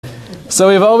So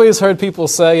we've always heard people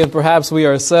say, and perhaps we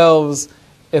ourselves,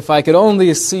 if I could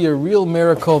only see a real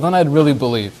miracle, then I'd really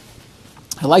believe.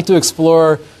 I'd like to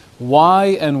explore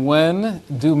why and when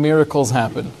do miracles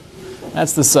happen.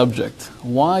 That's the subject.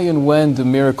 Why and when do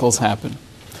miracles happen?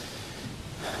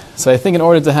 So I think in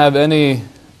order to have any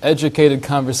educated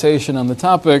conversation on the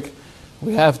topic,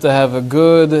 we have to have a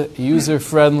good,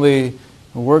 user-friendly,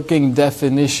 working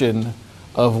definition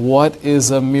of what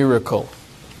is a miracle.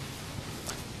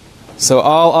 So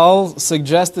I'll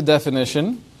suggest the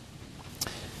definition,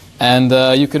 and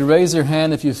you could raise your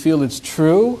hand if you feel it's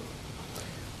true,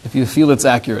 if you feel it's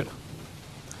accurate.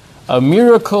 A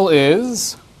miracle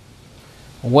is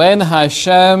when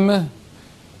Hashem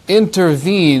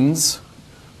intervenes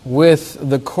with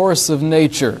the course of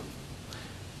nature.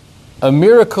 A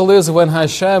miracle is when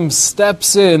Hashem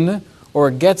steps in or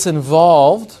gets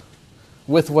involved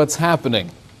with what's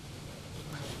happening.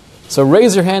 So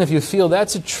raise your hand if you feel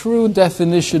that's a true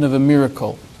definition of a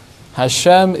miracle.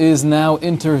 Hashem is now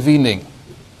intervening.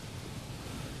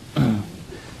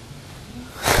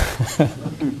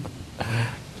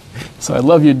 So I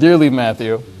love you dearly,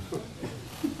 Matthew.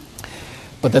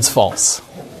 But that's false.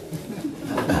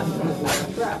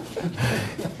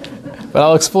 But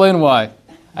I'll explain why.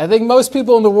 I think most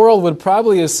people in the world would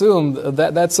probably assume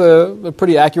that that's a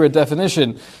pretty accurate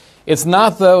definition. It's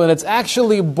not, though, and it's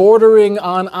actually bordering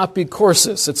on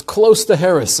apikorsis. It's close to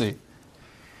heresy.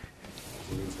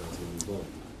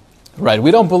 Right, we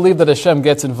don't believe that Hashem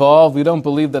gets involved. We don't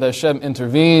believe that Hashem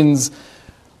intervenes.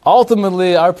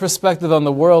 Ultimately, our perspective on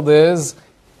the world is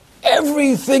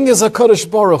everything is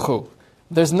HaKadosh Baruch Hu.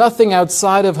 There's nothing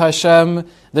outside of Hashem.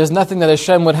 There's nothing that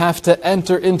Hashem would have to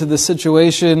enter into the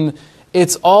situation.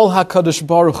 It's all HaKadosh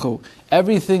Baruch Hu.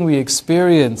 Everything we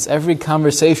experience, every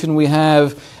conversation we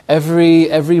have,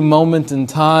 every moment in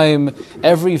time,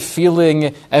 every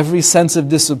feeling, every sense of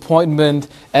disappointment,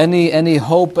 any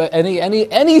hope,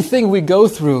 anything we go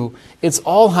through, it's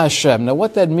all Hashem. Now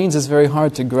what that means is very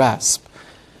hard to grasp.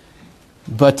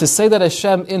 But to say that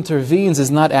Hashem intervenes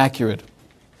is not accurate.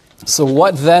 So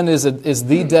what then is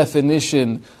the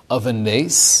definition of a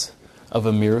nes, of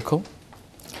a miracle?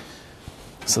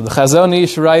 So the Chazon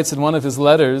Ish writes in one of his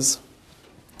letters,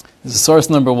 this is source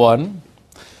number 1,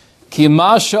 Ki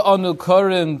ma she'anu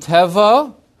korin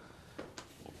teva,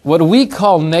 what we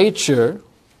call nature,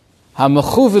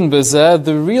 ha'mechuven bezeh,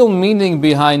 the real meaning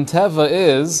behind teva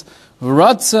is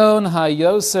Ratzon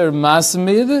hayoser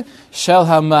masmid shel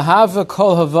hamahava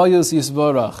kol havayos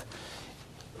yisborach.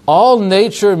 All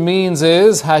nature means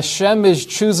is Hashem is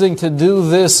choosing to do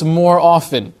this more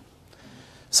often.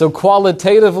 So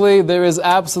qualitatively, there is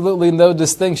absolutely no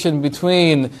distinction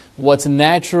between what's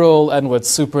natural and what's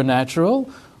supernatural,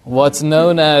 what's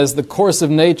known as the course of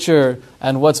nature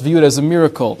and what's viewed as a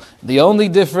miracle. The only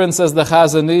difference, as the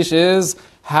Chazon Ish, is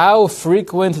how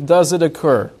frequent does it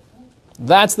occur.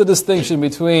 That's the distinction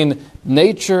between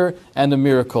nature and a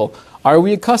miracle. Are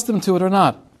we accustomed to it or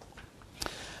not?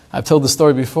 I've told the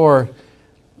story before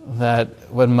that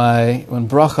when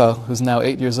Bracha, who's now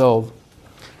 8 years old,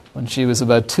 when she was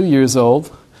about 2 years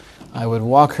old, I would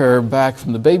walk her back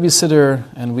from the babysitter,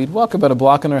 and we'd walk about a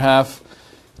block and a half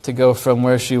to go from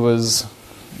where she was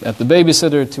at the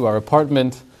babysitter to our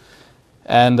apartment.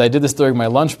 And I did this during my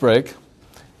lunch break,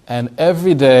 and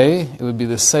every day it would be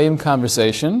the same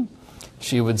conversation.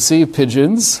 She would see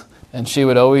pigeons, and she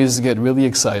would always get really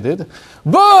excited.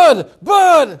 Bud!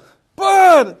 Bud!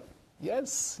 Bud!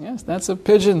 Yes, that's a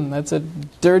pigeon. That's a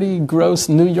dirty, gross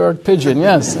New York pigeon.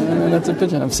 Yes, that's a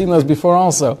pigeon. I've seen those before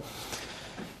also.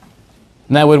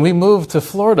 Now, when we moved to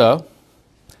Florida,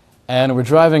 and we're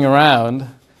driving around,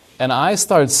 and I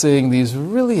start seeing these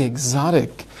really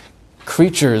exotic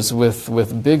creatures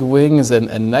with big wings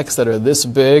and necks that are this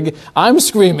big, I'm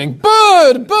screaming,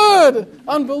 Bud! Bud!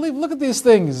 Unbelievable, look at these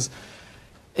things.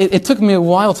 It took me a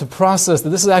while to process that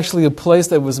this is actually a place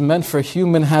that was meant for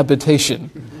human habitation.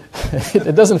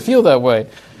 It doesn't feel that way.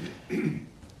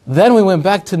 Then we went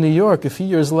back to New York a few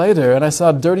years later, and I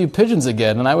saw dirty pigeons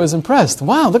again, and I was impressed.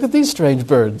 Wow, look at these strange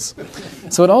birds.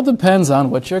 So it all depends on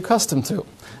what you're accustomed to.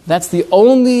 That's the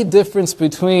only difference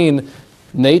between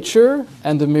nature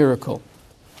and a miracle.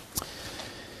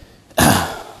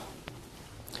 I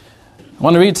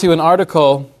want to read to you an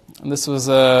article. And this was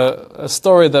a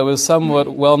story that was somewhat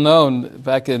well known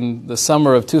back in the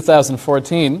summer of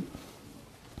 2014.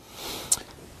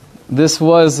 This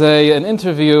was an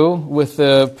interview with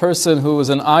a person who was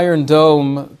an Iron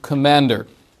Dome commander.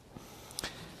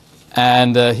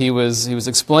 And he was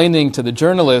explaining to the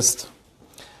journalist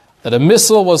that a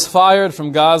missile was fired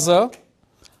from Gaza.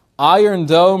 Iron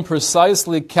Dome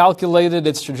precisely calculated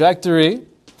its trajectory.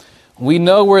 We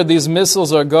know where these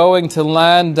missiles are going to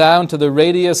land down to the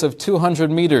radius of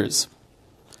 200 meters.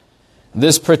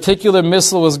 This particular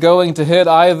missile was going to hit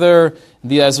either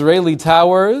the Israeli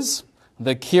towers,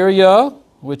 the Kiryat,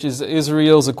 which is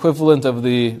Israel's equivalent of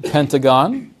the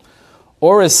Pentagon,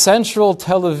 or a central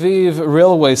Tel Aviv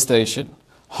railway station.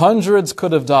 Hundreds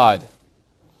could have died.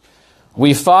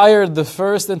 We fired the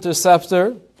first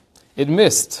interceptor, it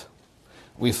missed.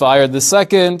 We fired the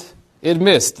second, it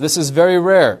missed. This is very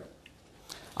rare.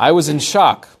 I was in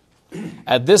shock.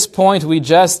 At this point, we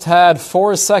just had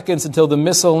 4 seconds until the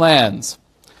missile lands.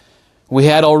 We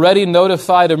had already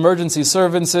notified emergency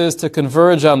services to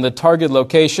converge on the target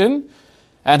location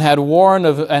and had warned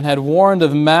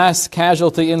of mass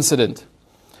casualty incident.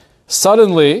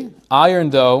 Suddenly, Iron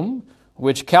Dome,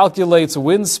 which calculates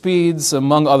wind speeds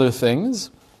among other things,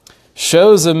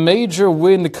 shows a major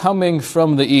wind coming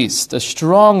from the east, a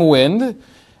strong wind,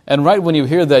 and right when you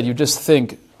hear that, you just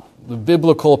think the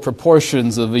biblical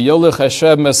proportions of V'yolech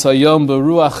Hashem es hayom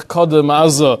beruach kodem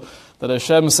azo, that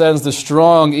Hashem sends the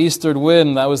strong eastern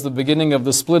wind. That was the beginning of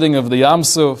the splitting of the Yam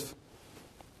Suf.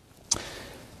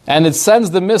 And it sends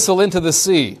the missile into the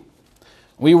sea.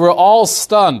 We were all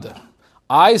stunned.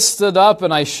 I stood up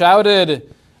and I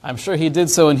shouted, I'm sure he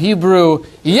did so in Hebrew,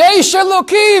 Yesh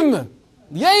Elokim!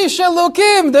 Yesh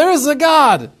Elokim! There is a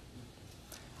God!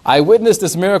 I witnessed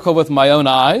this miracle with my own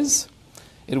eyes.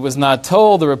 It was not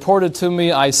told or reported to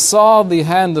me. I saw the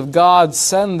hand of God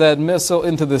send that missile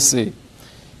into the sea.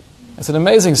 It's an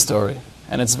amazing story,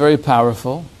 and it's very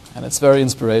powerful, and it's very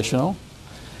inspirational.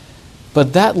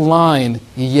 But that line,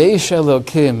 Yesh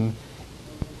Elokim,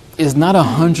 is not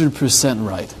 100%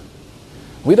 right.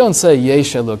 We don't say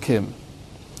Yesh Elokim.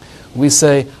 We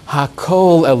say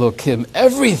Hakol Elokim.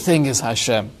 Everything is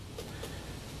Hashem.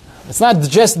 It's not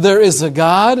just there is a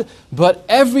God, but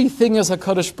everything is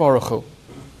HaKadosh Baruch Hu.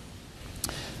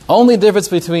 Only difference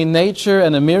between nature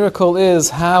and a miracle is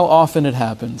how often it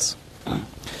happens.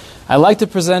 I'd like to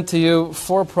present to you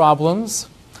 4 problems.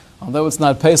 Although it's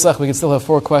not Pesach, we can still have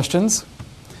 4 questions.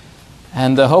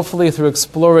 And hopefully through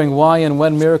exploring why and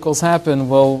when miracles happen,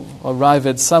 we'll arrive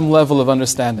at some level of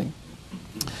understanding.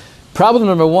 Problem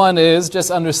number 1 is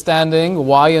just understanding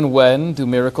why and when do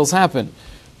miracles happen.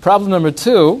 Problem number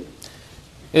 2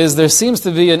 is there seems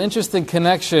to be an interesting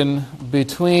connection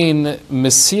between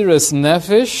Mesiras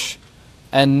Nefesh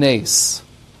and Nes.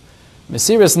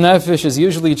 Mesiras Nefesh is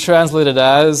usually translated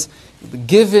as the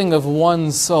giving of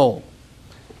one's soul.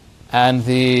 And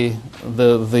the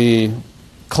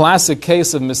classic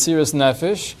case of Mesiras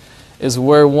Nefesh is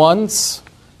where once,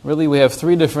 really we have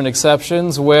 3 different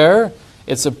exceptions, where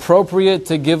it's appropriate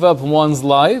to give up one's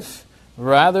life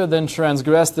rather than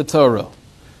transgress the Torah.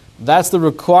 That's the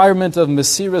requirement of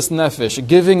Mesiras Nefesh,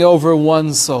 giving over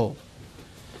one's soul.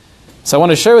 So I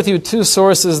want to share with you 2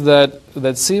 sources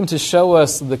that seem to show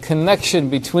us the connection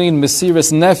between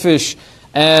Mesiras Nefesh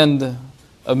and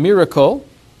a miracle,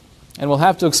 and we'll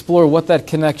have to explore what that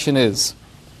connection is.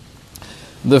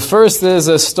 The first is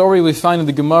a story we find in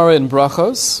the Gemara in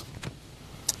Brachos.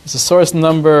 It's source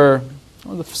number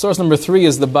 3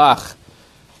 is the Bach.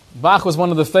 Bach was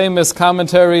one of the famous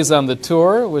commentaries on the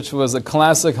Torah, which was a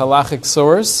classic halachic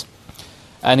source,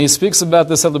 and he speaks about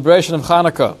the celebration of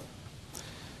Hanukkah.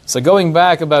 So going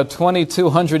back about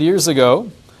 2,200 years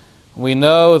ago, we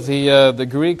know the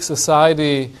Greek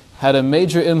society had a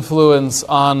major influence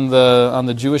on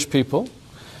the Jewish people,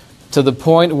 to the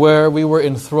point where we were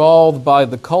enthralled by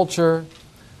the culture,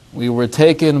 we were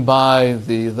taken by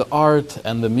the art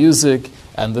and the music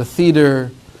and the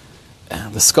theater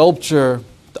and the sculpture,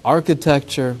 the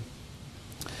architecture,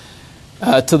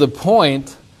 to the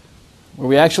point where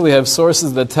we actually have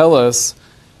sources that tell us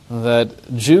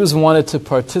that Jews wanted to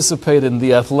participate in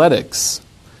the athletics.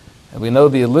 And we know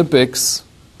the Olympics,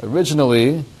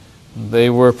 originally, they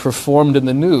were performed in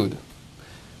the nude.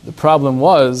 The problem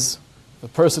was, the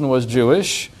person was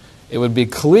Jewish, it would be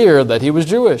clear that he was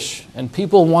Jewish. And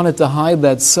people wanted to hide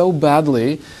that so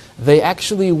badly, they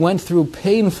actually went through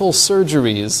painful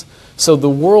surgeries so the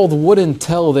world wouldn't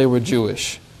tell they were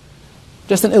Jewish.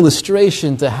 Just an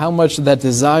illustration to how much that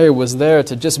desire was there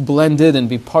to just blend in and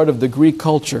be part of the Greek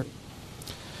culture.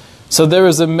 So there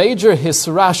is a major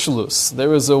hisrashlus,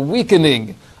 there is a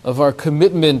weakening of our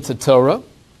commitment to Torah.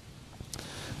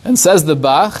 And says the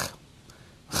Bach,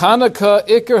 Chanukah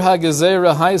ikar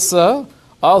hagezera haisa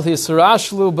al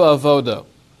hisrashlu ba'avoda.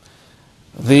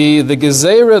 The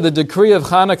gezerah, the decree of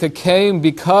Chanukah came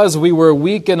because we were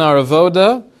weak in our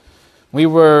avoda. We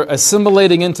were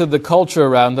assimilating into the culture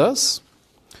around us.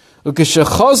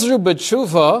 Ukeshechozru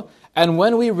b'tshuva, and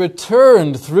when we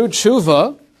returned through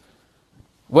tshuva,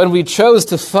 when we chose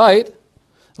to fight,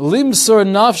 limsor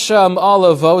nafsham al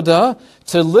avoda,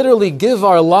 to literally give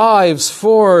our lives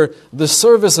for the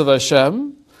service of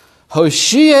Hashem.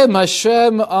 Hoshiem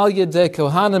Hashem al yedei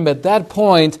kohanim. At that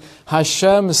point,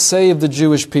 Hashem saved the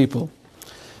Jewish people.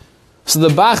 So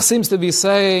the Bach seems to be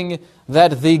saying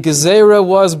that the Gezerah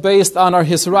was based on our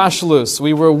hisrashlus.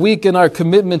 We were weak in our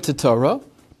commitment to Torah.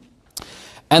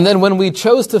 And then when we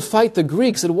chose to fight the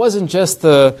Greeks, it wasn't just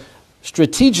the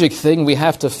strategic thing, we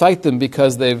have to fight them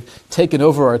because they've taken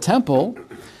over our temple,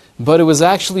 but it was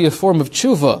actually a form of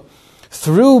tshuva.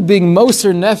 Through being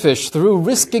moser nefesh, through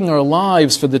risking our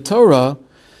lives for the Torah,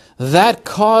 that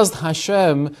caused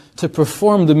Hashem to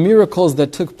perform the miracles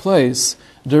that took place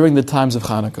during the times of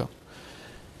Hanukkah.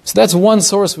 So that's one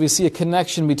source we see a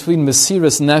connection between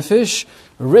Mesiras Nefesh,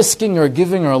 risking or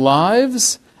giving our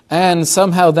lives, and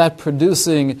somehow that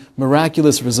producing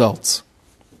miraculous results.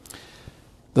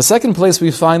 The second place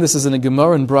we find this is in a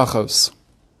Gemara in Brachos.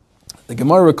 The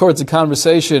Gemara records a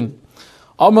conversation.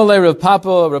 Amalei Rav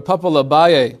Papa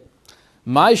Abaye,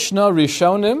 Maishna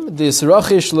Rishonim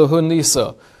Disrachish Lahu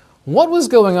Nisa. What was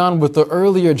going on with the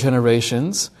earlier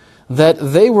generations that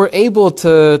they were able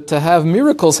to have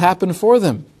miracles happen for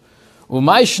them?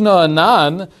 Umaishna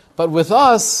Anan, but with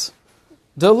us,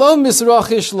 Delo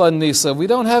Misrachish La Nisa. We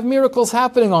don't have miracles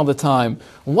happening all the time.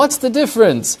 What's the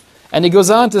difference? And he goes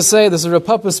on to say, this is Rav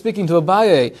Papa speaking to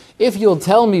Abaye, if you'll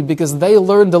tell me, because they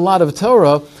learned a lot of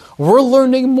Torah, we're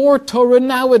learning more Torah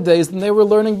nowadays than they were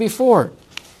learning before.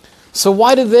 So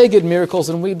why did they get miracles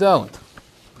and we don't?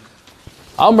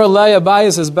 Amr Lei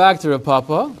Abaye says back to Rav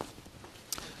Papa,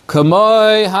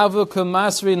 Kamoi havu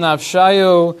kamasri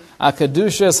nafshayu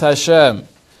akadushes Hashem.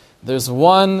 There's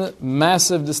one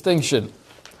massive distinction.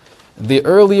 The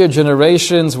earlier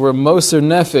generations were moser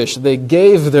nefesh. They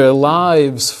gave their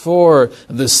lives for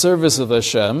the service of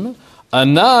Hashem.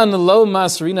 Anan lo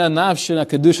masrina nafshin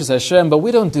akadushes Hashem. But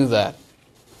we don't do that.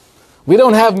 We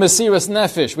don't have mesiras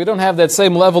nefesh. We don't have that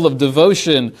same level of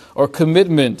devotion or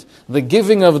commitment, the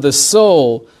giving of the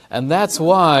soul. And that's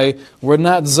why we're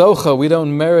not zocha. We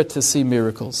don't merit to see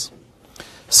miracles.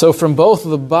 So from both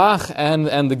the Bach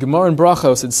and the Gemara in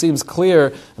Brachos, it seems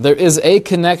clear there is a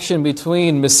connection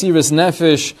between Mesiras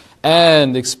Nefesh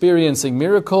and experiencing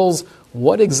miracles.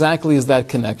 What exactly is that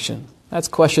connection? That's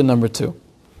question number 2.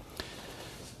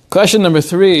 Question number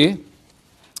 3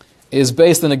 is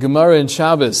based on a Gemara in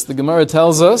Shabbos. The Gemara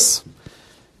tells us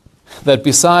that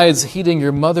besides heeding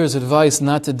your mother's advice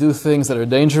not to do things that are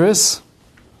dangerous,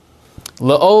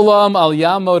 La'olam al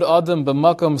yamod adam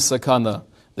b'makom sakana.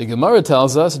 The Gemara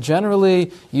tells us,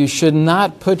 generally, you should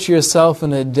not put yourself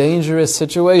in a dangerous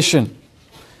situation.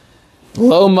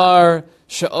 Lomar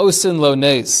she'osin lo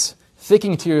nes.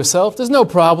 Thinking to yourself, there's no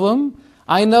problem.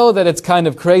 I know that it's kind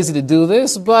of crazy to do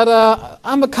this, but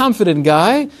I'm a confident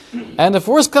guy. And if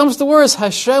worse comes to worse,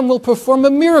 Hashem will perform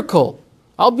a miracle.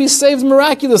 I'll be saved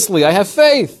miraculously. I have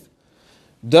faith.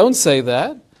 Don't say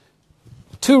that.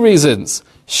 2 reasons.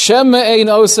 Shem ein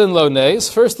osin lo nes.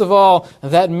 First of all,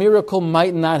 that miracle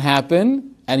might not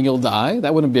happen and you'll die.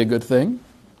 That wouldn't be a good thing.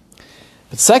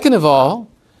 But second of all,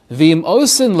 v'im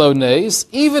osin lo nes,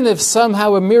 even if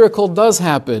somehow a miracle does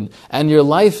happen and your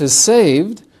life is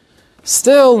saved,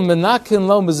 still menakin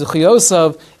lo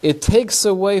mezuchiosav, it takes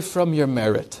away from your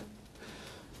merit.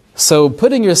 So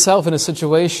putting yourself in a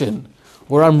situation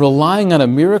where I'm relying on a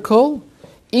miracle,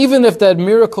 even if that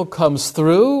miracle comes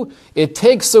through, it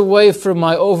takes away from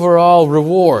my overall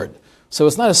reward. So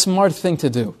it's not a smart thing to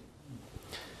do.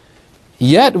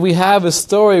 Yet we have a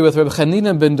story with Rabbi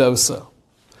Chanina ben Dosa.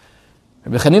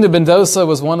 Rabbi Chanina ben Dosa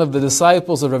was one of the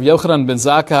disciples of Rabbi Yochanan ben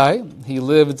Zakkai. He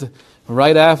lived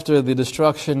right after the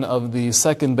destruction of the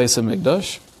second Beis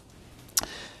HaMikdash.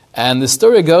 And the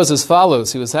story goes as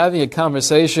follows. He was having a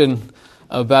conversation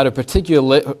about a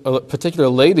particular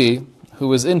lady who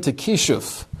was into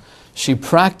kishuf. She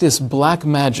practiced black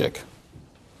magic.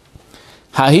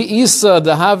 Hahi isa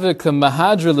dahave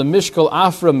mahadra lemishkol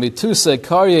afra mituse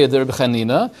karye de Rabbi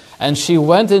Chanina, and she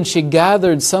went and she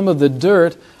gathered some of the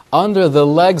dirt under the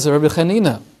legs of Rabbi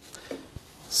Chanina.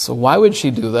 So why would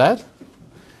she do that?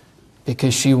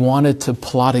 Because she wanted to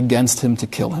plot against him to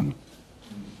kill him.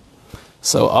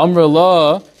 So Amr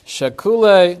Allah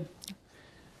Shakule,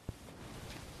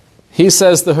 he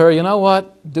says to her, you know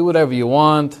what? Do whatever you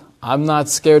want. I'm not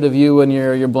scared of you and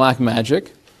your black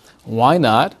magic. Why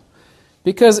not?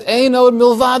 Because Ein od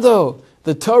milvado.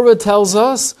 The Torah tells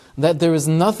us that there is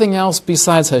nothing else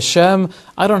besides Hashem.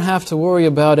 I don't have to worry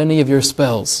about any of your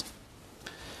spells.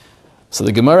 So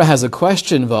the Gemara has a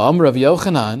question, Va'am Rav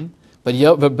Yochanan, but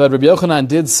Rabbi Yochanan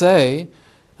did say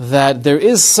that there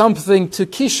is something to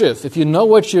kishuf. If you know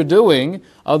what you're doing,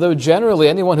 although generally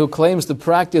anyone who claims to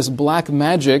practice black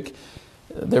magic,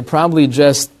 they're probably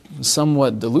just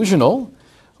somewhat delusional,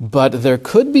 but there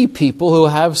could be people who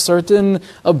have certain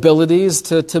abilities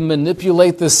to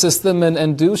manipulate the system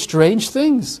and do strange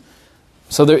things.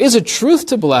 So there is a truth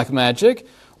to black magic.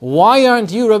 Why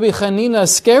aren't you, Rabbi Chanina,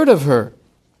 scared of her?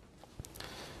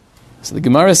 So the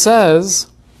Gemara says,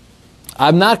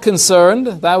 I'm not concerned.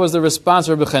 That was the response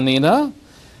of Rabbi Chanina.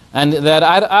 And that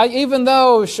I even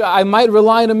though I might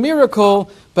rely on a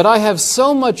miracle, but I have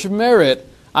so much merit,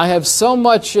 I have so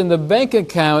much in the bank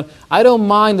account, I don't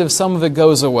mind if some of it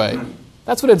goes away.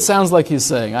 That's what it sounds like he's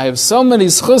saying. I have so many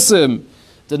schusim,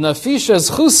 the nafisha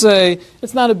schusei,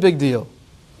 it's not a big deal.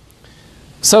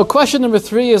 So question number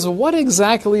 3 is, what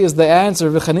exactly is the answer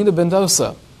of Chanina ben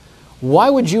Dosa? Why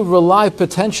would you rely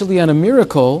potentially on a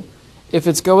miracle if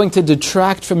it's going to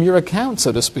detract from your account,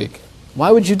 so to speak?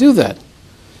 Why would you do that?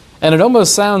 And it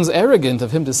almost sounds arrogant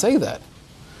of him to say that.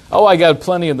 Oh, I got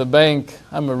plenty in the bank.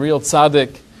 I'm a real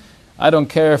tzaddik. I don't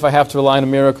care if I have to rely on a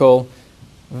miracle.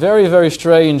 Very, very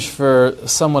strange for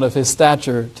someone of his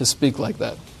stature to speak like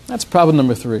that. That's problem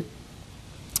number 3.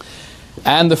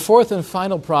 And the 4th and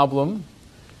final problem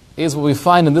is what we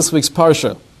find in this week's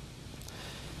Parsha.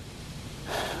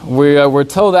 We're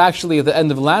told actually at the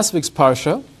end of last week's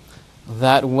Parsha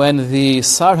that when the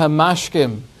Sar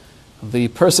HaMashkim, the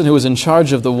person who is in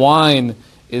charge of the wine,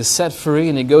 is set free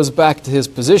and he goes back to his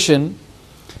position,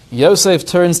 Yosef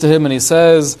turns to him and he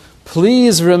says,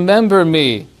 please remember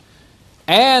me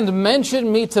and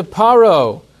mention me to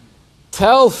Paro.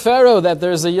 Tell Pharaoh that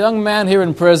there's a young man here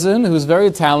in prison who's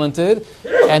very talented,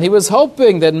 and he was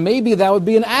hoping that maybe that would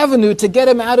be an avenue to get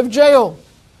him out of jail.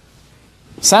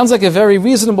 Sounds like a very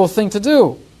reasonable thing to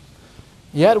do.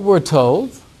 Yet we're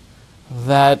told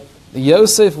that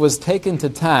Yosef was taken to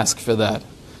task for that.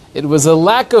 It was a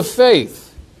lack of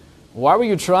faith. Why were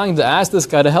you trying to ask this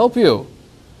guy to help you?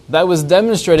 That was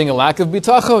demonstrating a lack of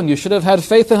bitachon. You should have had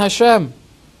faith in Hashem.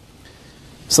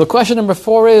 So question number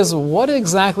 4 is, what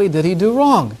exactly did he do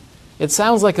wrong? It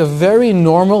sounds like a very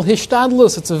normal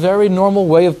hishtadlus. It's a very normal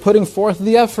way of putting forth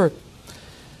the effort.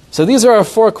 So these are our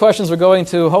 4 questions we're going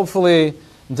to hopefully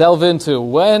delve into.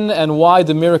 When and why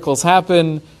do miracles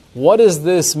happen? What is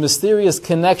this mysterious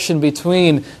connection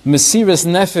between Mesiras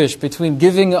Nefesh, between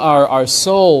giving our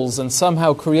souls and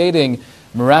somehow creating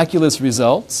miraculous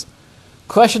results?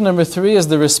 Question number 3 is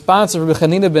the response of Rabbi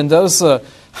Chanina ben Dosa.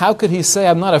 How could he say,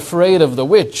 I'm not afraid of the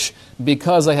witch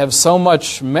because I have so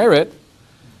much merit?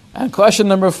 And question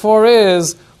number 4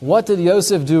 is, what did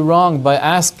Yosef do wrong by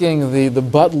asking the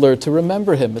butler to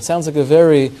remember him? It sounds like a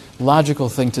very logical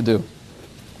thing to do.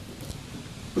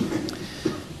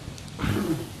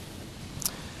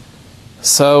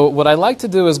 So what I'd like to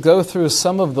do is go through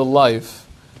some of the life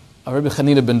of Rabbi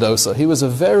Chanina ben Dosa. He was a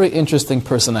very interesting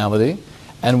personality,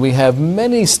 and we have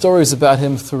many stories about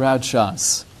him throughout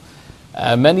Shas.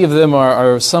 Many of them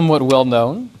are somewhat well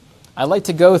known. I'd like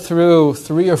to go through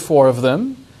 3 or 4 of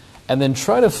them, and then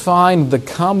try to find the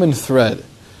common thread.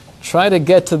 Try to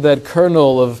get to that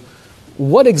kernel of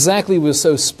what exactly was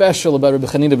so special about Rabbi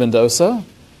Chanina ben Dosa,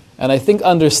 and I think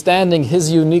understanding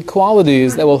his unique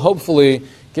qualities that will hopefully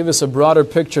give us a broader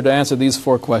picture to answer these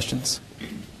 4 questions.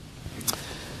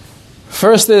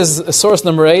 First is source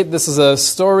number 8. This is a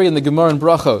story in the Gemara in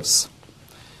Brachos,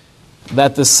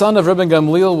 that the son of Rabbi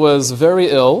Gamliel was very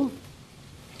ill,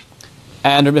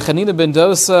 and Rabbi Chanina ben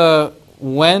Dosa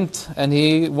went to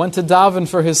daven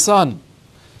for his son.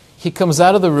 He comes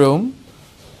out of the room,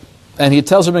 and he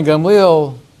tells Rabbi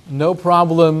Gamliel, no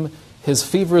problem, his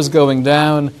fever is going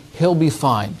down, he'll be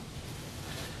fine.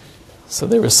 So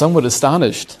they were somewhat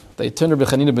astonished. They turned to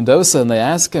Rabbi Chanina ben Dosa and they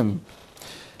asked him,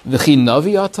 V'chi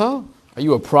navi ata? Are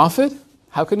you a prophet?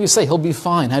 How can you say he'll be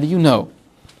fine? How do you know?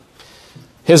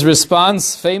 His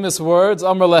response, famous words,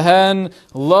 Amar lehen,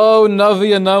 Lo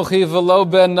navi anochi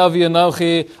v'lo ben navi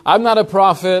anochi. I'm not a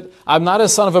prophet. I'm not a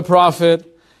son of a prophet.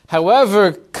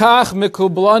 However, kach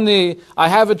mikublani, I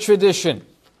have a tradition.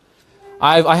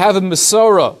 I have a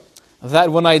mesorah,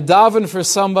 that when I daven for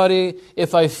somebody,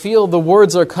 if I feel the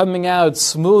words are coming out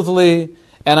smoothly,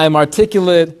 and I'm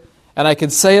articulate, and I can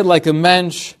say it like a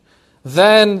mensch,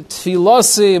 then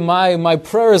tfilasi, my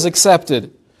prayer is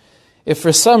accepted. If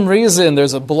for some reason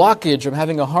there's a blockage, I'm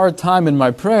having a hard time in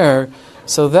my prayer,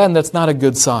 so then that's not a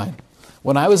good sign.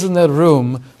 When I was in that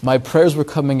room, my prayers were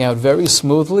coming out very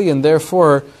smoothly, and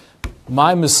therefore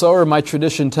my mesorah, my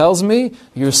tradition tells me,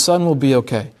 your son will be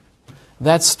okay.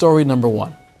 That's story number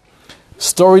 1.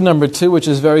 Story number 2, which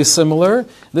is very similar,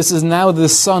 this is now the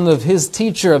son of his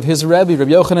teacher, of his Rebbe,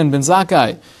 Rabbi Yochanan ben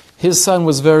Zakkai. His son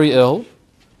was very ill.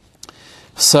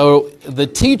 So the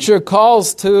teacher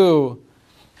calls to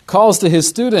his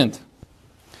student.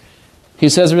 He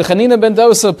says, Rabbi Chanina ben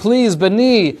Dosa, please,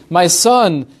 Bani, my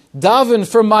son, daven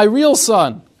for my real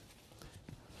son.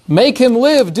 Make him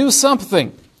live, do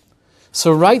something.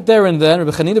 So right there and then,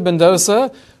 Rabbi Chanina ben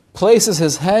Dosa places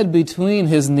his head between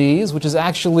his knees, which is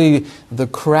actually the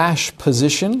crash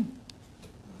position.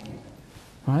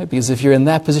 Right? Because if you're in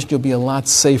that position, you'll be a lot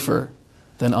safer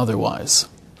than otherwise.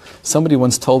 Somebody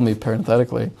once told me,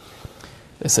 parenthetically,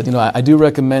 they said, I do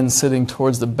recommend sitting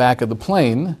towards the back of the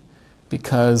plane,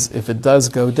 because if it does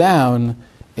go down,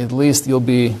 at least you'll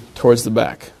be towards the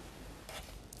back.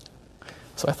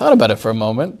 So I thought about it for a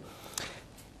moment.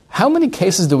 How many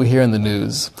cases do we hear in the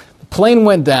news? The plane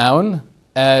went down,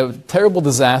 a terrible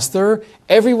disaster.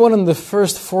 Everyone in the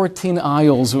first 14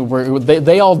 aisles,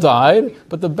 they all died,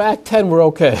 but the back 10 were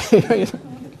okay.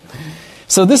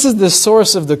 So this is the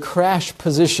source of the crash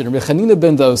position. Rabbi Chanina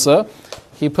ben Dosa,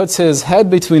 he puts his head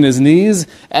between his knees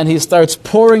and he starts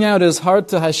pouring out his heart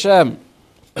to Hashem.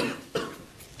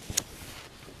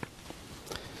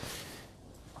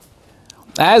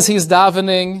 As he's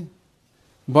davening,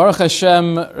 Baruch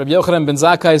Hashem, Rabbi Yochanan ben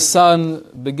Zakkai's son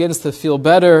begins to feel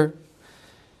better.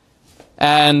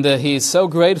 And he's so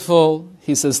grateful.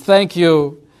 He says, thank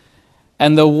you.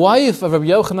 And the wife of Rabbi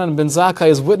Yochanan ben Zakkai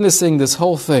is witnessing this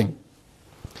whole thing.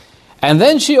 And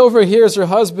then she overhears her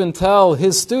husband tell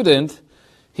his student,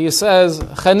 he says,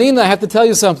 Chanina, I have to tell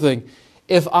you something.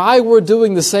 If I were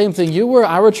doing the same thing you were,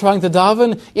 I were trying to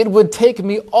daven, it would take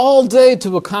me all day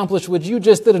to accomplish what you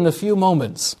just did in a few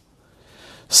moments.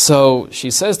 So she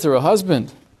says to her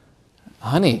husband,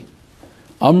 honey,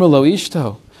 Amr lo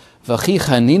ishto, v'chi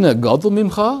Chanina gadol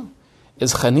mimcha?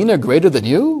 Is Chanina greater than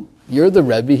you? You're the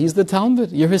Rebbe, he's the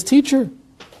Talmud, you're his teacher.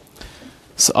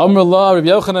 So Amr lo, Rabbi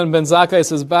Yochanan ben Zakkai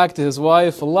says back to his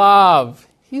wife, Lav,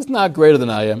 he's not greater than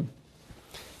I am.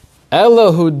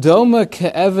 Elohu doma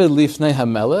ke'eved lifnei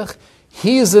hamelech.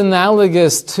 He is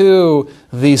analogous to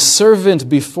the servant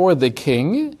before the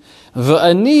king.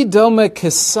 V'ani doma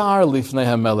kesar lifnei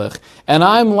hamelech. And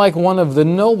I'm like one of the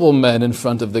noblemen in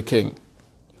front of the king.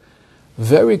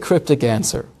 Very cryptic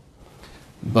answer.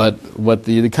 But what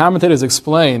the commentators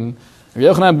explain,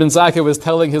 Yochanan ben Zakkai was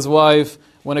telling his wife,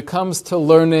 when it comes to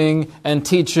learning and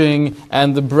teaching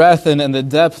and the breadth and the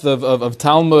depth of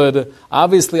Talmud,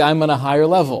 obviously I'm on a higher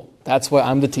level. That's why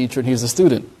I'm the teacher and he's the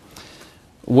student.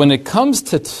 When it comes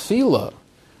to tefillah,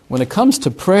 when it comes to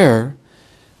prayer,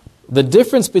 the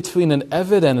difference between an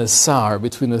eved and a sar,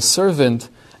 between a servant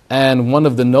and one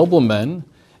of the noblemen,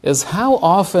 is how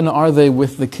often are they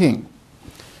with the king?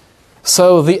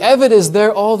 So the eved is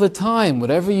there all the time.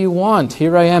 Whatever you want,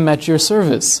 here I am at your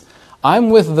service.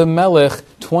 I'm with the melech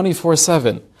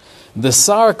 24/7. The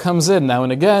sar comes in now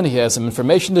and again. He has some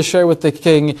information to share with the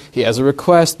king. He has a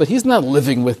request, but he's not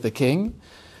living with the king.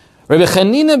 Rabbi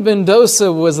Chanina ben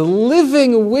Dosa was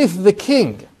living with the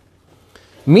king.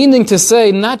 Meaning to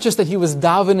say, not just that he was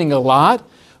davening a lot,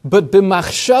 but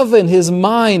b'machshava, in his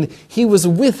mind, he was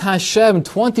with Hashem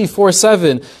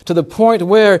 24/7, to the point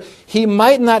where he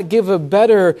might not give a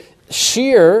better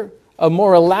shir, a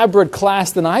more elaborate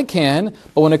class than I can,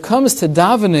 but when it comes to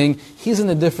davening, he's in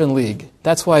a different league.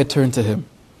 That's why I turned to him.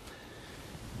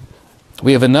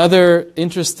 We have another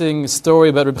interesting story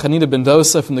about Rabbi Chanina ben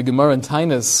Dosa from the Gemara in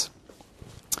Tainus.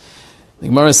 The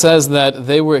Gemara says that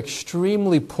they were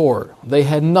extremely poor. They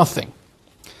had nothing.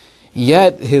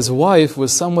 Yet his wife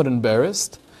was somewhat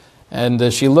embarrassed,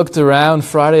 and she looked around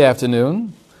Friday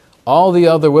afternoon. All the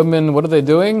other women, what are they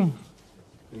doing?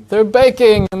 They're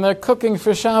baking and they're cooking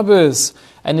for Shabbos.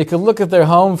 And you can look at their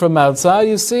home from outside,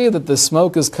 you see that the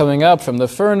smoke is coming up from the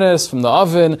furnace, from the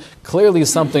oven. Clearly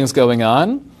something's going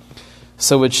on.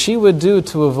 So what she would do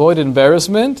to avoid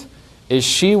embarrassment is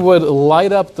she would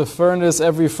light up the furnace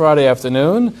every Friday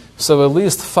afternoon, so at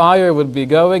least fire would be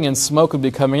going and smoke would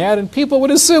be coming out, and people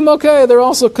would assume, okay, they're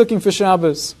also cooking for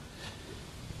Shabbos.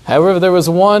 However, there was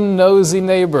one nosy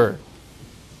neighbor,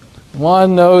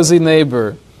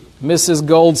 Mrs.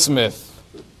 Goldsmith.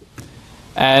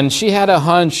 And she had a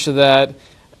hunch that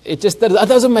that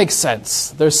doesn't make sense.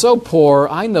 They're so poor.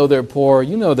 I know they're poor.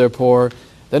 You know they're poor.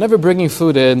 They're never bringing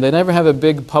food in. They never have a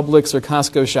big Publix or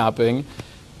Costco shopping.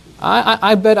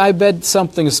 I bet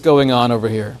something's going on over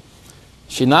here.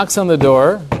 She knocks on the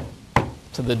door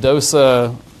to the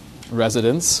Dosa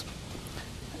residence.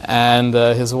 And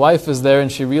his wife is there,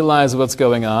 and she realizes what's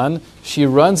going on. She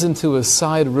runs into a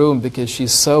side room because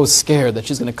she's so scared that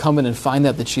she's going to come in and find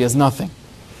out that she has nothing.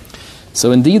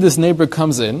 So indeed, this neighbor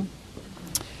comes in,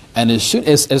 and as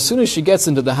soon as she gets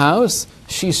into the house,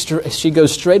 she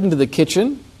goes straight into the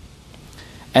kitchen,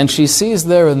 and she sees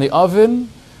there in the oven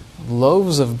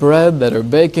loaves of bread that are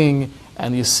baking,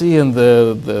 and you see in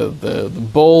the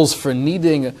bowls for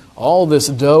kneading all this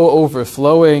dough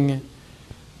overflowing.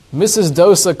 Mrs.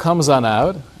 Dosa comes on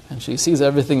out, and she sees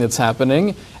everything that's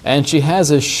happening, and she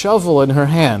has a shovel in her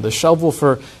hand, a shovel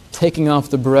for taking off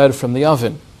the bread from the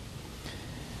oven.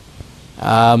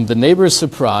 The neighbor is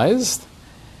surprised.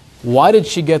 Why did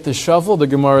she get the shovel? The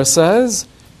Gemara says,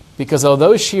 because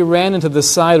although she ran into the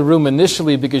side room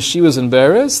initially because she was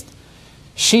embarrassed,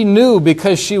 she knew,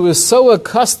 because she was so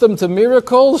accustomed to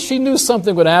miracles, she knew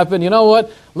something would happen. You know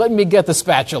what? Let me get the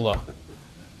spatula.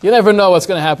 You never know what's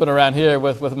going to happen around here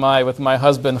with my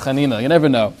husband, Chanina. You never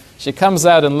know. She comes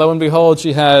out, and lo and behold,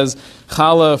 she has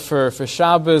challah for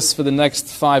Shabbos for the next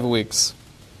 5 weeks.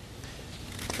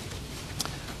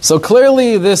 So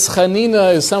clearly this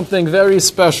Chanina is something very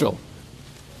special.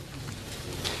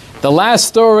 The last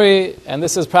story, and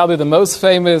this is probably the most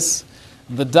famous,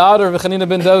 the daughter of Chanina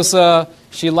ben Dosa,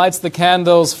 she lights the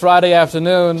candles Friday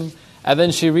afternoon, and then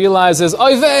she realizes,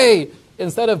 oy vey!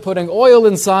 Instead of putting oil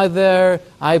inside there,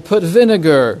 I put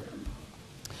vinegar.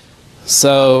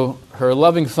 So her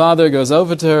loving father goes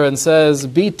over to her and says,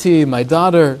 Biti, my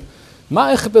daughter,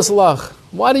 ma ichbis lach?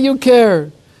 Why do you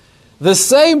care? The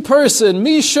same person,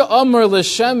 Misha Amar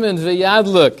l'shemen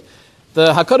v'yadluk,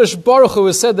 the HaKadosh Baruch Hu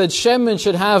has said that shemen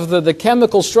should have the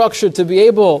chemical structure to be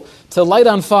able to light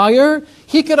on fire.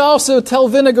 He could also tell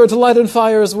vinegar to light on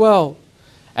fire as well.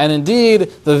 And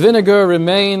indeed, the vinegar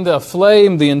remained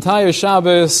aflame the entire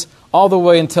Shabbos, all the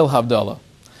way until Havdalah.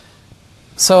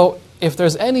 So, if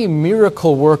there's any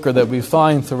miracle worker that we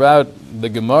find throughout the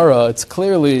Gemara, it's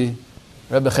clearly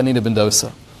Rebbe Chanina ben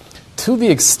Dosa. To the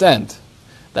extent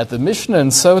that the Mishnah in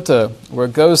Sota, where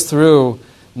it goes through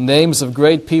names of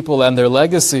great people and their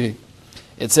legacy,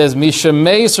 it says,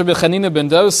 Mishameis Rebbe Chanina ben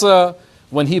Dosa,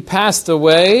 when he passed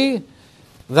away,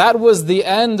 that was the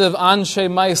end of Anshe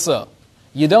Maisa.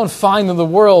 You don't find in the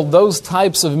world those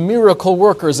types of miracle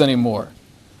workers anymore.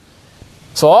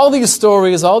 So all these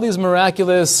stories, all these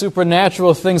miraculous,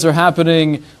 supernatural things are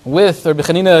happening with Rebbe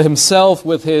Chanina himself,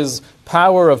 with his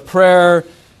power of prayer,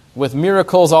 with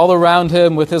miracles all around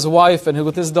him, with his wife and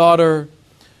with his daughter.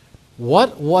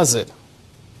 What was it?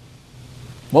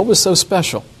 What was so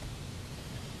special?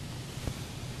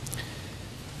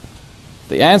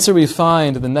 The answer we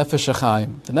find in the Nefesh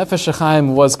HaChaim. The Nefesh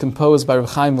HaChaim was composed by Reb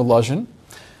Chaim Volozhin,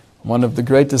 one of the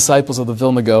great disciples of the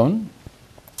Vilna Gaon.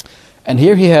 And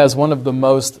here he has one of the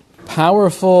most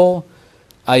powerful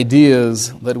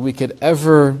ideas that we could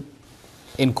ever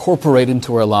incorporate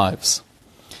into our lives.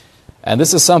 And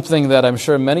this is something that I'm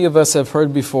sure many of us have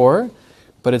heard before,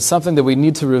 but it's something that we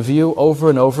need to review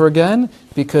over and over again,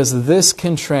 because this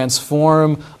can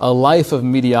transform a life of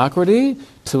mediocrity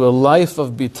to a life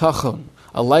of bitachon,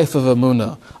 a life of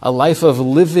emunah, a life of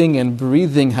living and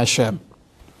breathing Hashem.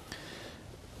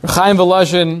 Chaim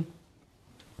Volozhin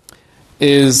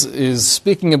is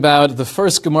speaking about the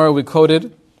first Gemara we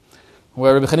quoted,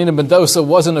 where Rebbe Chanina ben Dosa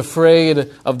wasn't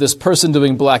afraid of this person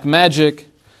doing black magic,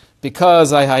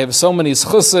 because I have so many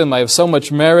schusim, I have so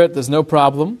much merit, there's no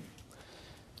problem.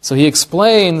 So he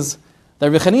explains that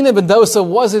Rebbe Chanina ben Dosa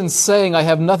wasn't saying I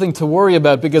have nothing to worry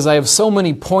about because I have so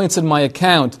many points in my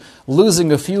account,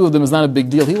 losing a few of them is not a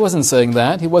big deal. He wasn't saying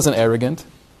that. He wasn't arrogant.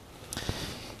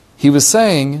 He was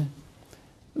saying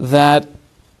that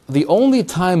the only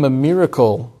time a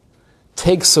miracle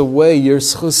takes away your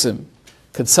schusim,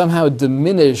 could somehow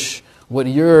diminish what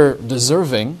you're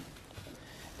deserving,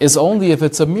 is only if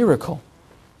it's a miracle.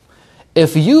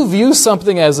 If you view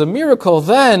something as a miracle,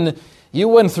 then you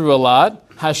went through a lot.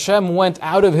 Hashem went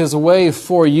out of his way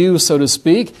for you, so to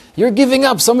speak. You're giving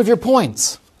up some of your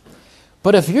points.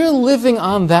 But if you're living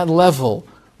on that level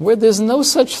where there's no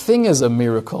such thing as a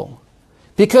miracle,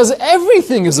 because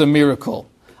everything is a miracle,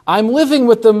 I'm living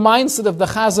with the mindset of the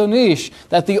Chazon Ish,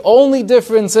 that the only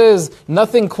difference is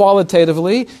nothing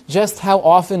qualitatively, just how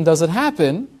often does it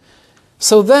happen.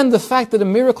 So then the fact that a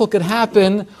miracle could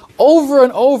happen over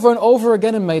and over and over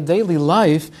again in my daily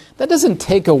life, that doesn't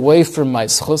take away from my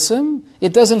schusim.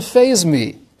 It doesn't faze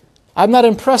me. I'm not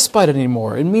impressed by it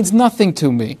anymore. It means nothing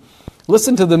to me.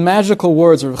 Listen to the magical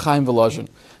words of Chaim Volozhin.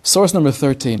 Source number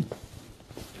 13.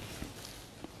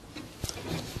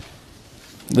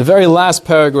 The very last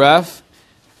paragraph,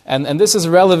 and this is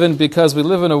relevant because we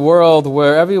live in a world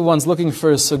where everyone's looking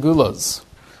for segulas.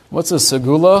 What's a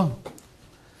segula?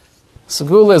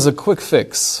 Segula is a quick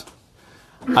fix.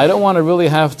 I don't want to really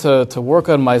have to work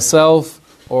on myself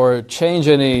or change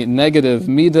any negative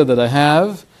midah that I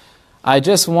have. I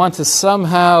just want to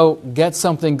somehow get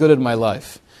something good in my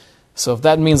life. So if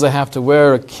that means I have to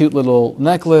wear a cute little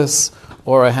necklace,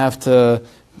 or I have to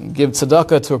give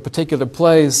tzedakah to a particular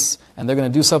place, and they're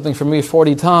going to do something for me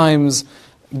 40 times.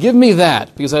 Give me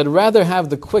that, because I'd rather have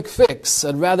the quick fix,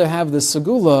 I'd rather have the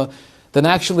segula than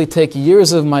actually take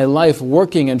years of my life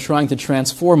working and trying to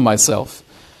transform myself.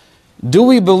 Do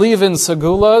we believe in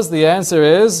segulas? The answer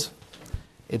is,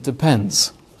 it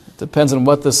depends. It depends on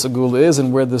what the segula is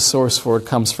and where the source for it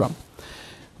comes from.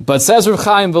 But says Reb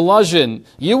Chaim Volozhin,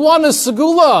 you want a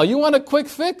segula, you want a quick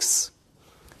fix?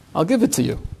 I'll give it to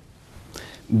you.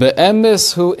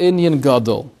 Be'emes hu inyan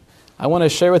gadol. I want to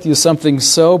share with you something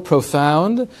so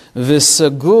profound.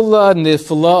 V'segula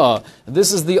nifla.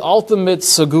 This is the ultimate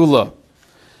segula.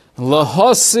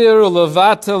 Lahosir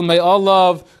levatel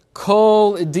me'olav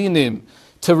kol dinim.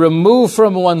 To remove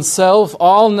from oneself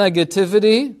all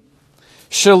negativity.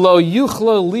 Shelo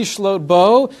yuchlo lishlot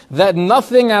bo. That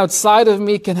nothing outside of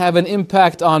me can have an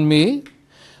impact on me.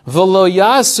 V'lo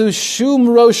yasu shum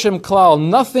roshem klal.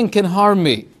 Nothing can harm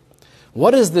me.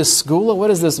 What is this segula?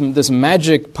 What is this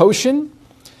magic potion?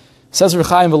 Says Reb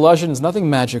Chaim Volozhin, it's nothing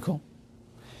magical.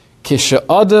 Kisha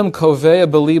adam kovea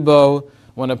belibo.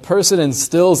 When a person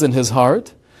instills in his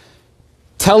heart,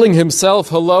 telling himself,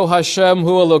 Hello Hashem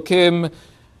hu Elokim,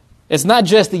 it's not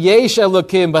just Yesh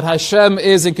Elokim, but Hashem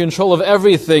is in control of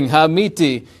everything,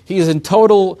 Ha'amiti, He is in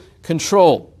total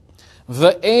control.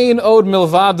 Ve'ein od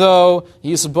milvado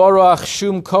yisborach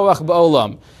shum koach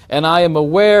ba'olam. And I am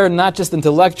aware, not just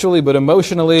intellectually, but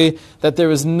emotionally, that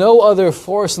there is no other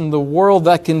force in the world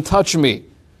that can touch me.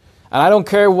 And I don't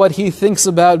care what he thinks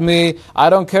about me. I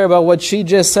don't care about what she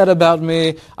just said about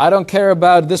me. I don't care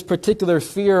about this particular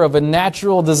fear of a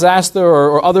natural disaster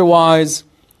or otherwise.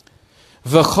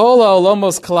 V'chol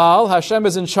ha'olamos klal. Hashem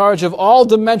is in charge of all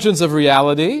dimensions of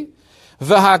reality.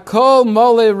 V'hakol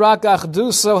mole rak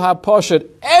achduso ha'poshet.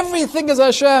 Everything is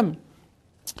Hashem.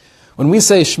 When we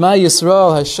say Shema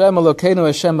Yisrael, Hashem Elokeinu,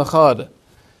 Hashem Echad,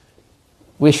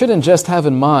 we shouldn't just have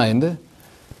in mind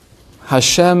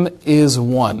Hashem is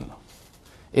one.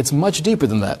 It's much deeper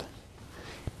than that.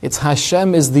 It's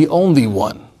Hashem is the only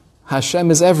one.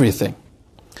 Hashem is everything.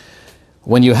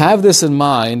 When you have this in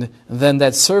mind, then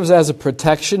that serves as a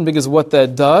protection, because what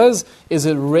that does is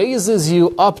it raises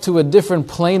you up to a different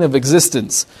plane of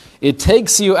existence. It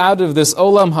takes you out of this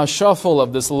olam hashafel,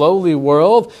 of this lowly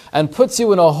world, and puts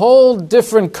you in a whole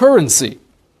different currency.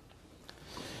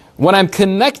 When I'm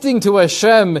connecting to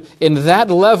Hashem in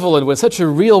that level and with such a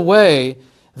real way,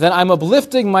 then I'm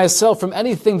uplifting myself from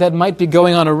anything that might be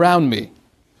going on around me.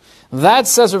 That,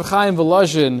 says Reb Chaim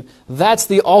Volozhin, that's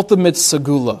the ultimate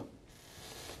segula.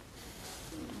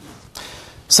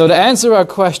 So to answer our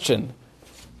question,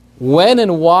 when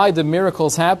and why do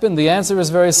miracles happen? The answer is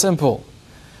very simple.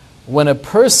 When a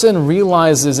person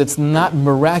realizes it's not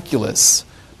miraculous,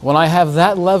 when I have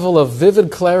that level of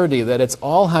vivid clarity that it's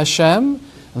all Hashem,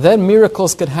 then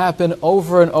miracles could happen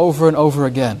over and over and over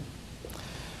again.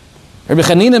 Rabbi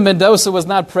Chanina Mendoza was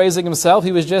not praising himself.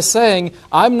 He was just saying,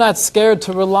 I'm not scared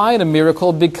to rely on a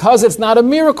miracle because it's not a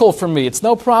miracle for me. It's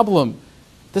no problem.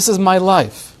 This is my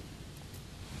life.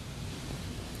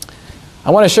 I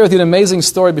want to share with you an amazing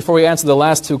story before we answer the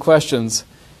last two questions.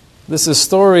 This is a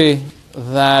story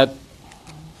that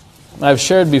I've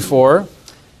shared before.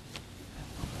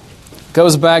 It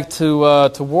goes back to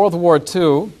World War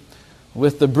II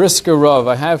with the Brisker Rav.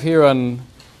 I have here on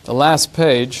the last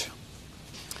page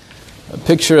a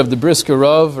picture of the Brisker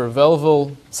Rav, or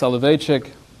Velvel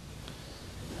Soloveitchik.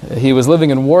 He was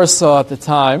living in Warsaw at the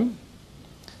time,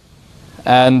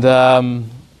 and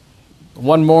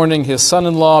one morning his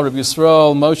son-in-law, Rabbi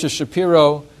Yisrael Moshe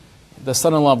Shapiro, the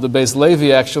son-in-law of the Beis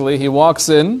Levi actually, he walks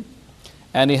in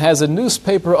and he has a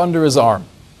newspaper under his arm.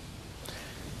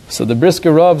 So the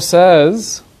Brisker Rav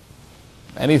says,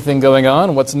 anything going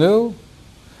on? What's new?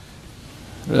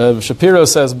 Shapiro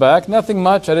says back, nothing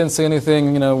much. I didn't see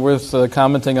anything worth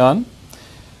commenting on.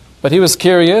 But he was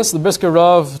curious. The Brisker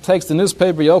Rav takes the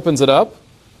newspaper, he opens it up,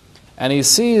 and he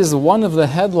sees one of the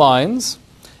headlines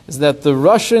is that the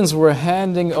Russians were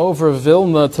handing over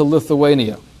Vilna to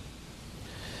Lithuania.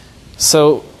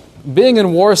 So, being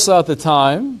in Warsaw at the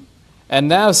time, and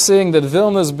now seeing that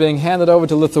Vilna is being handed over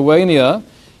to Lithuania,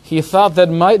 he thought that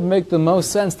might make the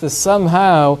most sense to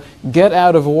somehow get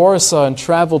out of Warsaw and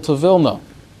travel to Vilna.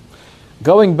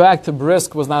 Going back to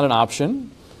Brisk was not an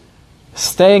option.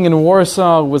 Staying in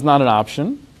Warsaw was not an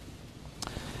option.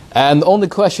 And the only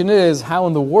question is, how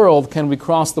in the world can we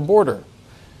cross the border?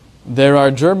 There are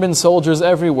German soldiers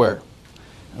everywhere.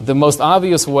 The most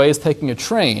obvious way is taking a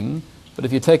train, but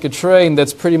if you take a train,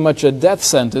 that's pretty much a death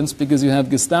sentence because you have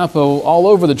Gestapo all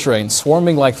over the train,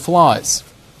 swarming like flies.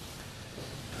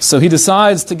 So he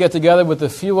decides to get together with a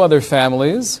few other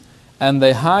families, and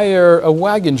they hire a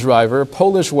wagon driver, a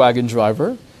Polish wagon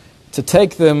driver, to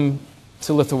take them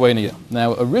to Lithuania.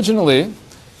 Now, originally,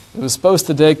 it was supposed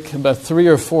to take about 3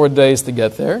 or 4 days to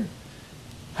get there.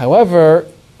 However,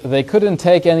 they couldn't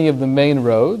take any of the main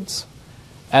roads,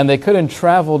 and they couldn't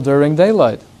travel during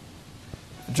daylight.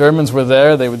 The Germans were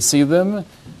there, they would see them.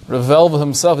 Revelvo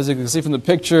himself, as you can see from the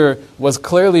picture, was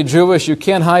clearly Jewish. You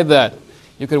can't hide that.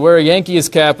 You could wear a Yankees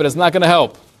cap, but it's not going to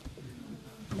help.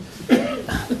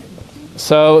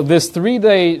 So this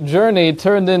 3-day journey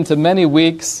turned into many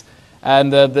weeks,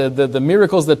 and the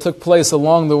miracles that took place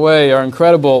along the way are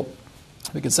incredible.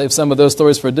 We could save some of those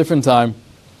stories for a different time.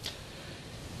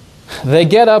 They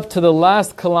get up to the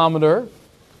last kilometer,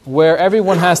 where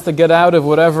everyone has to get out of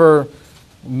whatever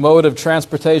mode of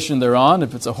transportation they're on,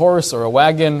 if it's a horse or a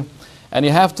wagon, and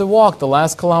you have to walk the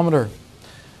last kilometer.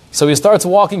 So he starts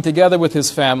walking together with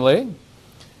his family.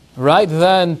 Right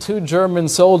then, 2 German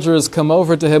soldiers come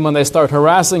over to him and they start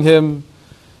harassing him.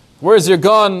 Where's your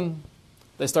gun?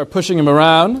 They start pushing him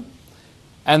around.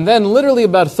 And then literally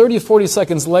about 30, 40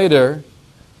 seconds later,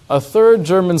 a 3rd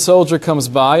German soldier comes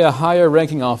by, a higher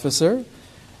ranking officer,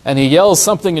 and he yells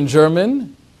something in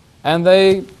German, and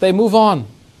they move on.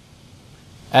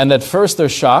 And at first they're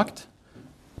shocked,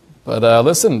 but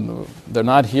listen, they're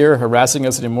not here harassing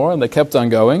us anymore, and they kept on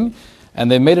going,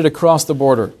 and they made it across the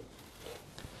border.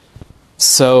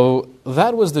 So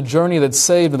that was the journey that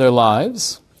saved their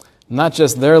lives, not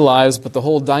just their lives, but the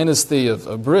whole dynasty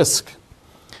of Brisk.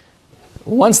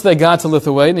 Once they got to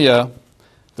Lithuania,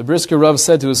 the Brisker Rav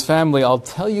said to his family, I'll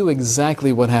tell you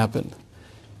exactly what happened.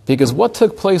 Because what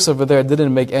took place over there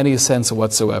didn't make any sense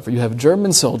whatsoever. You have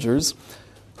German soldiers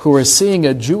who are seeing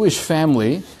a Jewish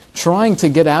family trying to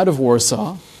get out of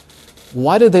Warsaw.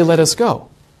 Why did they let us go?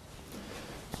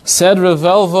 Said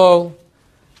Revelvo,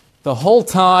 the whole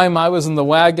time I was in the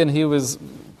wagon, he was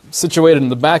situated in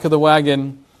the back of the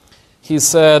wagon. He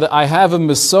said, I have a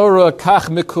Mesorah, Kach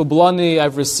Mikublani,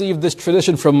 I've received this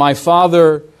tradition from my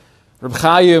father, Reb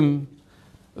Chaim,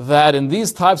 that in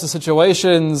these types of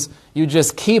situations, you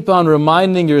just keep on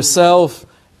reminding yourself,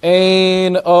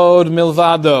 Ein od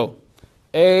milvado.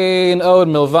 Ein od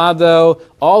milvado.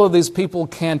 All of these people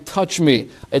can't touch me.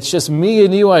 It's just me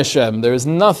and you, Hashem. There is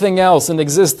nothing else in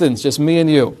existence, just me and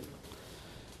you.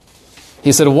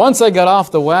 He said, once I got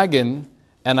off the wagon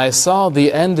and I saw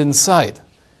the end in sight,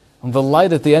 the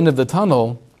light at the end of the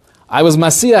tunnel, I was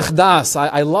Masiach Das.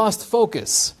 I lost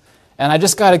focus. And I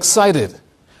just got excited.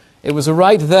 It was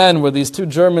right then where these 2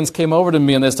 Germans came over to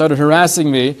me and they started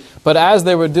harassing me. But as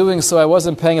they were doing so, I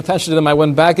wasn't paying attention to them. I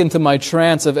went back into my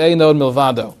trance of Ein od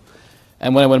milvado.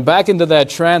 And when I went back into that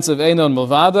trance of Ein od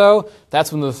milvado,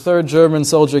 that's when the 3rd German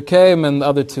soldier came and the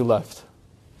other 2 left.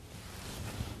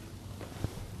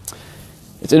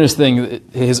 It's interesting,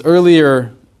 his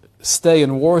earlier stay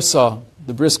in Warsaw,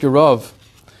 the Brisker Rav,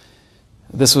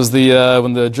 this was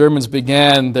when the Germans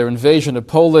began their invasion of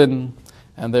Poland,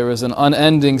 and there was an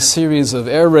unending series of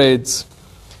air raids.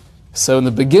 So in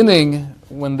the beginning,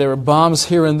 when there were bombs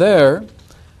here and there,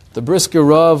 the Brisker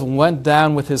Rav went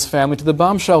down with his family to the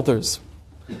bomb shelters.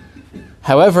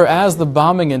 However, as the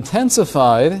bombing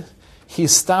intensified, he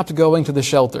stopped going to the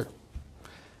shelter.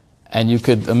 And you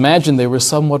could imagine they were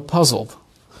somewhat puzzled.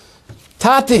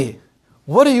 Tati,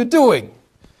 what are you doing?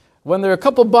 When there are a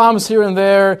couple bombs here and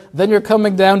there, then you're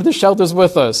coming down to the shelters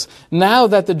with us. Now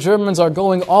that the Germans are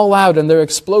going all out and there are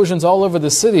explosions all over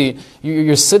the city,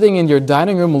 you're sitting in your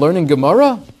dining room learning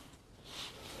Gemara?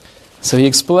 So he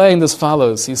explained as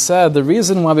follows. He said, the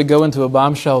reason why we go into a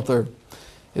bomb shelter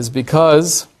is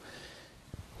because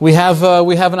we have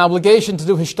an obligation to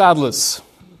do hishtadlus.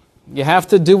 You have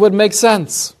to do what makes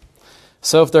sense.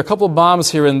 So if there are a couple of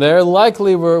bombs here and there,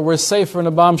 likely we're safer in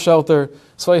a bomb shelter.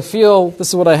 So I feel this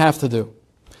is what I have to do.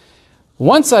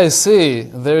 Once I see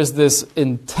there's this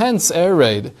intense air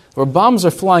raid where bombs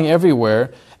are flying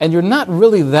everywhere, and you're not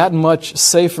really that much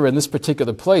safer in this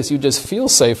particular place, you just feel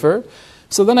safer,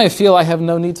 so then I feel I have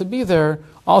no need to be there.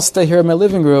 I'll stay here in my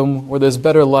living room where there's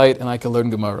better light and I can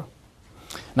learn Gemara.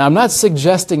 Now I'm not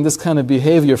suggesting this kind of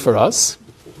behavior for us,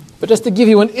 but just to give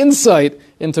you an insight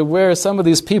into where some of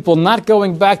these people, not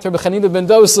going back to Rabbi Hanina ben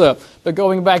Dosa, but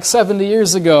going back 70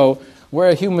 years ago, where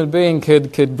a human being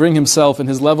could bring himself in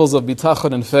his levels of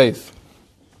bitachon and faith.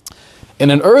 In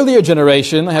an earlier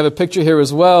generation, I have a picture here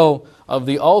as well of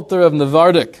the Alter of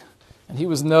Nevardik, and he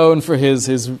was known for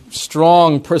his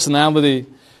strong personality,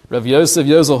 Rav Yosef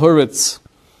Yozel Hurwitz.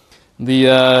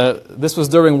 This was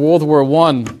during World War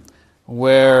I,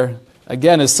 where,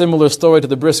 again, a similar story to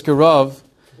the Brisker Rav.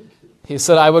 He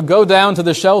said, I would go down to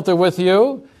the shelter with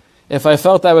you if I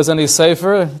felt I was any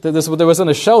safer. There wasn't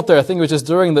a shelter. I think it was just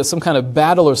during some kind of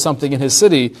battle or something in his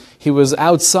city. He was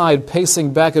outside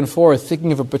pacing back and forth,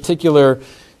 thinking of a particular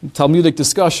Talmudic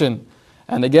discussion.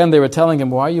 And again, they were telling him,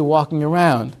 why are you walking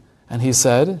around? And he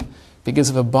said, because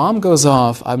if a bomb goes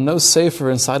off, I'm no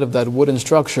safer inside of that wooden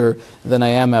structure than I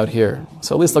am out here.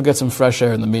 So at least I'll get some fresh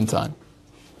air in the meantime.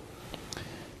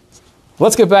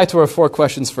 Let's get back to our 4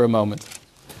 questions for a moment.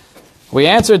 We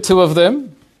answered 2 of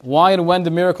them. Why and when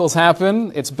do miracles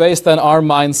happen? It's based on our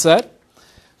mindset.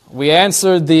 We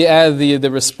answered the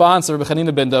response of Rabbi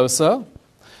Chanina ben Dosa.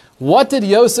 What did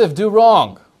Yosef do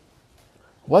wrong?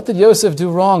 What did Yosef do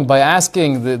wrong by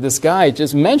asking this guy,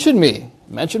 just mention me,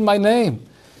 mention my name,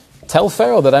 tell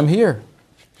Pharaoh that I'm here?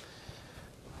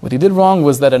 What he did wrong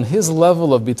was that on his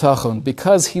level of bitachon,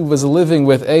 because he was living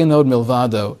with Einod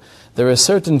Milvado, there are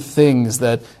certain things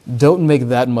that don't make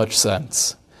that much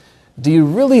sense. Do you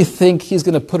really think he's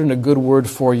going to put in a good word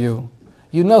for you?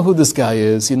 You know who this guy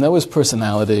is. You know his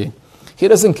personality. He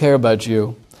doesn't care about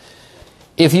you.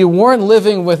 If you weren't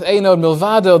living with Einod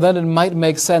Milvado, then it might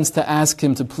make sense to ask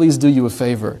him to please do you a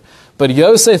favor. But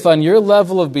Yosef, on your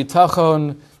level of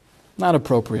bitachon, not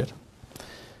appropriate.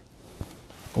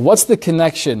 What's the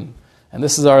connection? And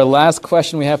this is our last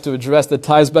question we have to address that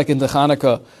ties back into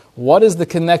Hanukkah. What is the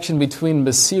connection between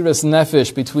Mesiras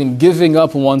Nefesh, between giving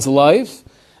up one's life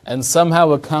and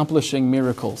somehow accomplishing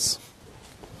miracles?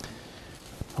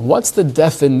 What's the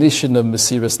definition of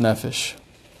Mesiras Nefesh?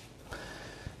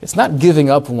 It's not giving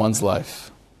up one's life.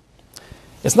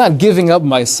 It's not giving up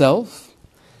myself,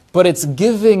 but it's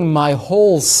giving my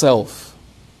whole self.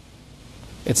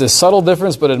 It's a subtle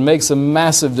difference, but it makes a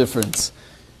massive difference.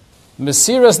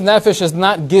 Mesiras Nefesh is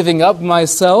not giving up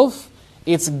myself,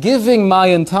 it's giving my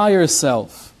entire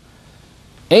self.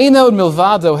 Einod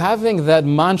Milvado, having that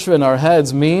mantra in our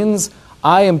heads, means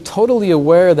I am totally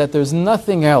aware that there's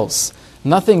nothing else.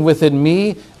 Nothing within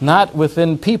me, not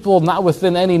within people, not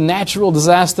within any natural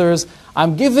disasters.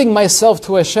 I'm giving myself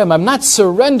to Hashem. I'm not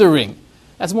surrendering.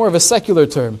 That's more of a secular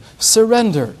term.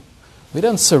 Surrender. We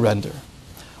don't surrender.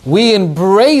 We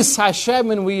embrace Hashem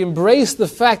and we embrace the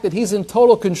fact that He's in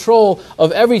total control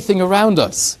of everything around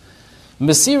us.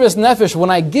 Mesiras Nefesh, when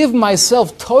I give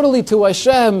myself totally to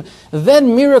Hashem,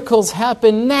 then miracles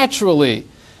happen naturally.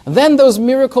 Then those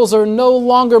miracles are no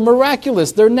longer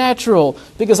miraculous, they're natural,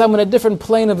 because I'm in a different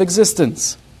plane of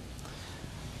existence.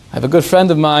 I have a good friend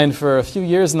of mine for a few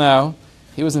years now.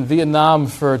 He was in Vietnam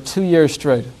for 2 years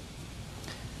straight.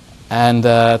 And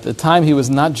at the time he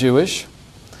was not Jewish,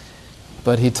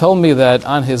 but he told me that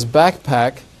on his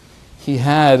backpack he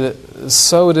had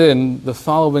sewed in the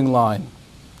following line: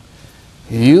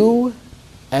 "You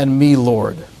and me,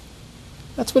 Lord."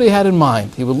 That's what he had in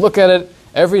mind. He would look at it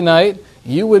every night.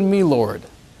 You and me, Lord.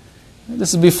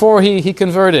 This is before he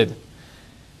converted.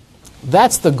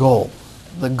 That's the goal.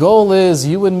 The goal is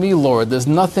you and me, Lord. There's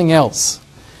nothing else.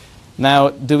 Now,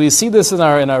 do we see this in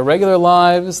our regular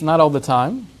lives? Not all the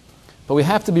time. But we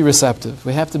have to be receptive.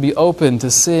 We have to be open to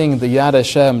seeing the Yad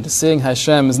Hashem, to seeing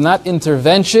Hashem's, not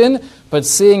intervention, but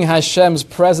seeing Hashem's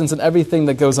presence in everything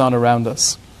that goes on around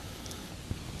us.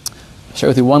 I'll share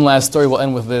with you one last story. We'll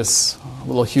end with this. A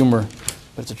little humor.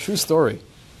 But it's a true story.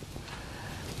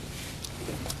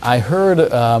 I heard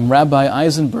Rabbi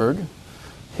Eisenberg,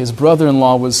 his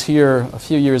brother-in-law was here a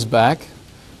few years back,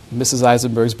 Mrs.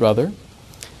 Eisenberg's brother,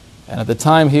 and at the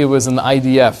time he was in the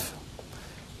IDF.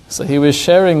 So he was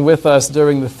sharing with us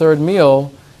during the third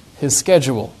meal his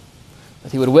schedule.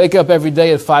 That he would wake up every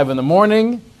day at 5 in the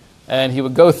morning, and he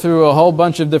would go through a whole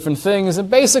bunch of different things and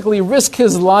basically risk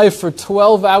his life for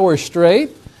 12 hours straight,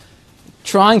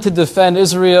 trying to defend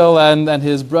Israel and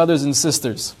his brothers and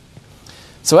sisters.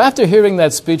 So after hearing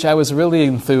that speech, I was really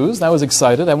enthused. I was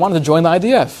excited. I wanted to join the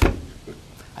IDF.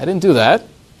 I didn't do that.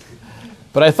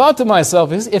 But I thought to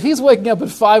myself, if he's waking up at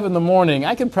 5 in the morning,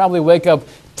 I could probably wake up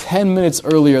 10 minutes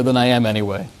earlier than I am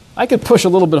anyway. I could push a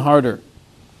little bit harder.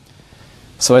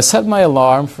 So I set my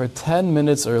alarm for 10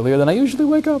 minutes earlier than I usually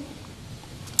wake up.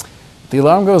 The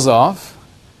alarm goes off,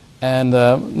 and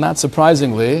not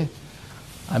surprisingly,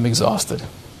 I'm exhausted.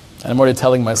 And I'm already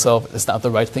telling myself, it's not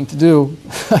the right thing to do.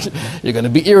 You're going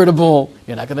to be irritable.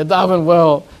 You're not going to daven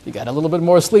well. You got a little bit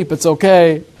more sleep. It's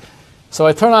okay. So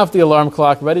I turn off the alarm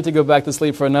clock, ready to go back to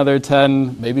sleep for another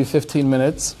 10, maybe 15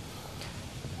 minutes.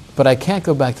 But I can't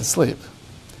go back to sleep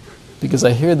because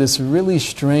I hear this really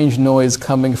strange noise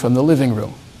coming from the living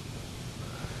room.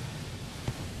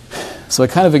 So I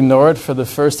kind of ignore it for the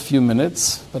first few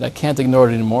minutes, but I can't ignore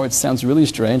it anymore. It sounds really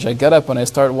strange. I get up and I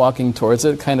start walking towards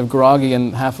it, kind of groggy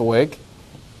and half awake.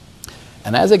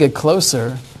 And as I get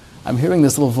closer, I'm hearing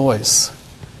this little voice.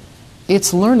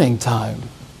 It's learning time.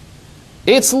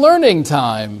 It's learning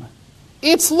time.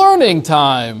 It's learning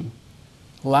time.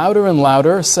 Louder and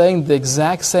louder, saying the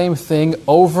exact same thing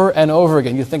over and over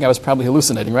again. You think I was probably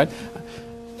hallucinating, right?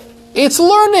 It's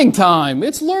learning time.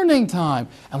 It's learning time.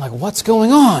 I'm like, what's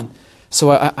going on?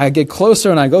 So I get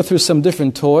closer and I go through some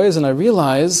different toys and I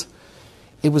realize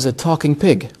it was a talking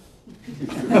pig.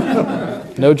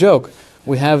 No joke.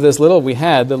 We had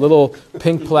the little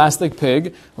pink plastic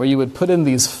pig where you would put in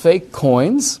these fake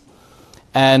coins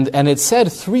and it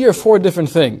said 3 or 4 different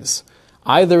things.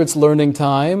 Either it's learning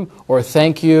time or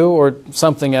thank you or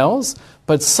something else.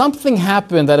 But something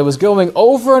happened that it was going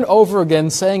over and over again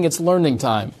saying it's learning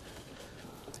time.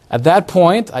 At that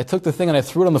point, I took the thing and I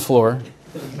threw it on the floor.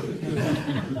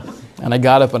 And I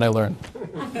got up and I learned.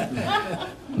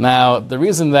 Now, the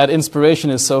reason that inspiration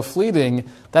is so fleeting,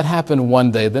 that happened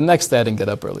one day. The next day I didn't get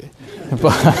up early.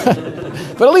 But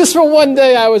at least for one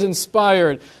day I was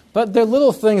inspired. But there are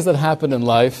little things that happen in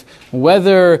life,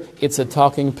 whether it's a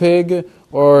talking pig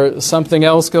or something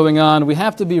else going on. We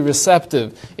have to be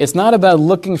receptive. It's not about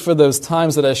looking for those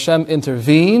times that Hashem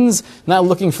intervenes, not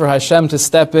looking for Hashem to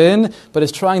step in, but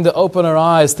it's trying to open our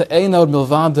eyes to Einod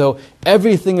Milvado.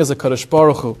 Everything is a Kadosh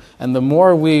Baruch Hu. And the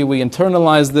more we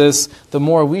internalize this, the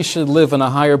more we should live on a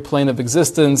higher plane of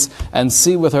existence and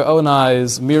see with our own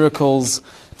eyes miracles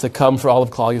to come for all of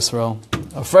Klal Yisrael.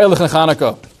 A Freilich and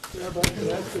Chanukah. Yeah, but I can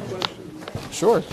ask a question. Sure.